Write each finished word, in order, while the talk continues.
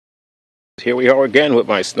Here we are again with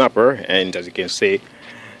my snapper, and as you can see,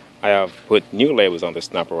 I have put new labels on the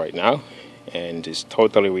snapper right now, and it's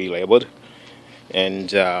totally relabeled.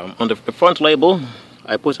 And on the front label,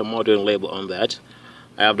 I put a modern label on that.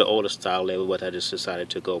 I have the older style label, but I just decided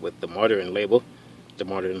to go with the modern label, the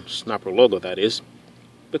modern snapper logo, that is,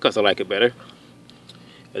 because I like it better.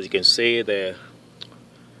 As you can see, the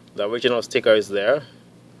original sticker is there.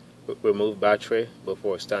 Remove battery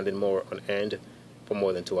before standing more on end for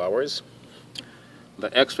more than 2 hours.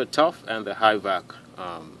 The extra tough and the high vac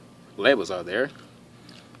labels are there.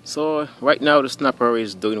 So right now the snapper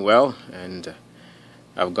is doing well, and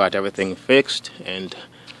I've got everything fixed. And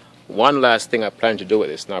one last thing I plan to do with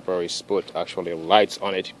this snapper is put actually lights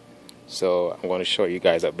on it. So I'm going to show you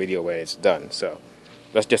guys that video when it's done. So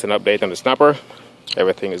that's just an update on the snapper.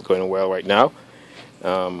 Everything is going well right now.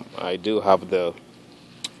 I do have the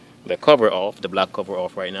cover off, the black cover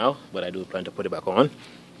off right now, but I do plan to put it back on.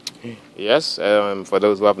 Yes, for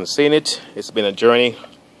those who haven't seen it, it's been a journey.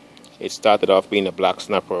 It started off being a black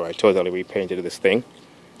snapper. I totally repainted this thing,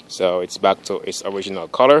 so it's back to its original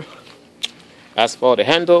color. As for the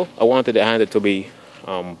handle, I wanted the handle to be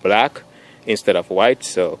black instead of white,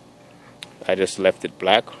 so I just left it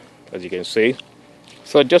black, as you can see.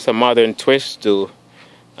 So just a modern twist to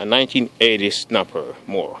a 1980s snapper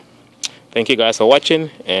more. Thank you guys for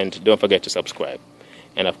watching, and don't forget to subscribe.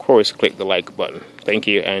 And of course, click the like button. Thank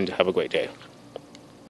you, and have a great day.